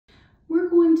we're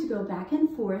going to go back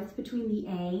and forth between the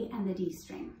A and the D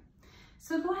string.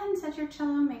 So go ahead and set your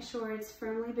cello, make sure it's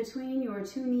firmly between your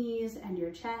two knees and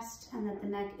your chest and that the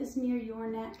neck is near your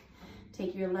neck.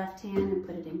 Take your left hand and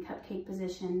put it in cupcake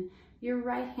position. Your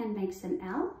right hand makes an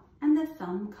L and the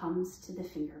thumb comes to the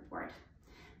fingerboard.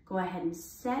 Go ahead and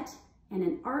set in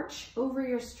an arch over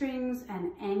your strings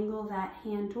and angle that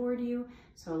hand toward you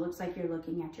so it looks like you're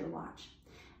looking at your watch.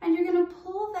 And you're gonna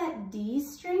pull that D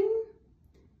string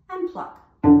and pluck.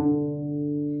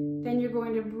 Then you're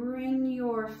going to bring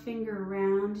your finger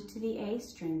round to the A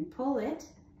string, pull it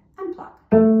and pluck.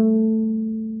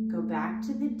 Go back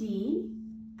to the D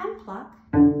and pluck,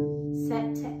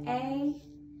 set to A,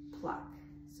 pluck.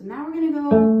 So now we're gonna go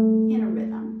in a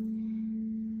rhythm.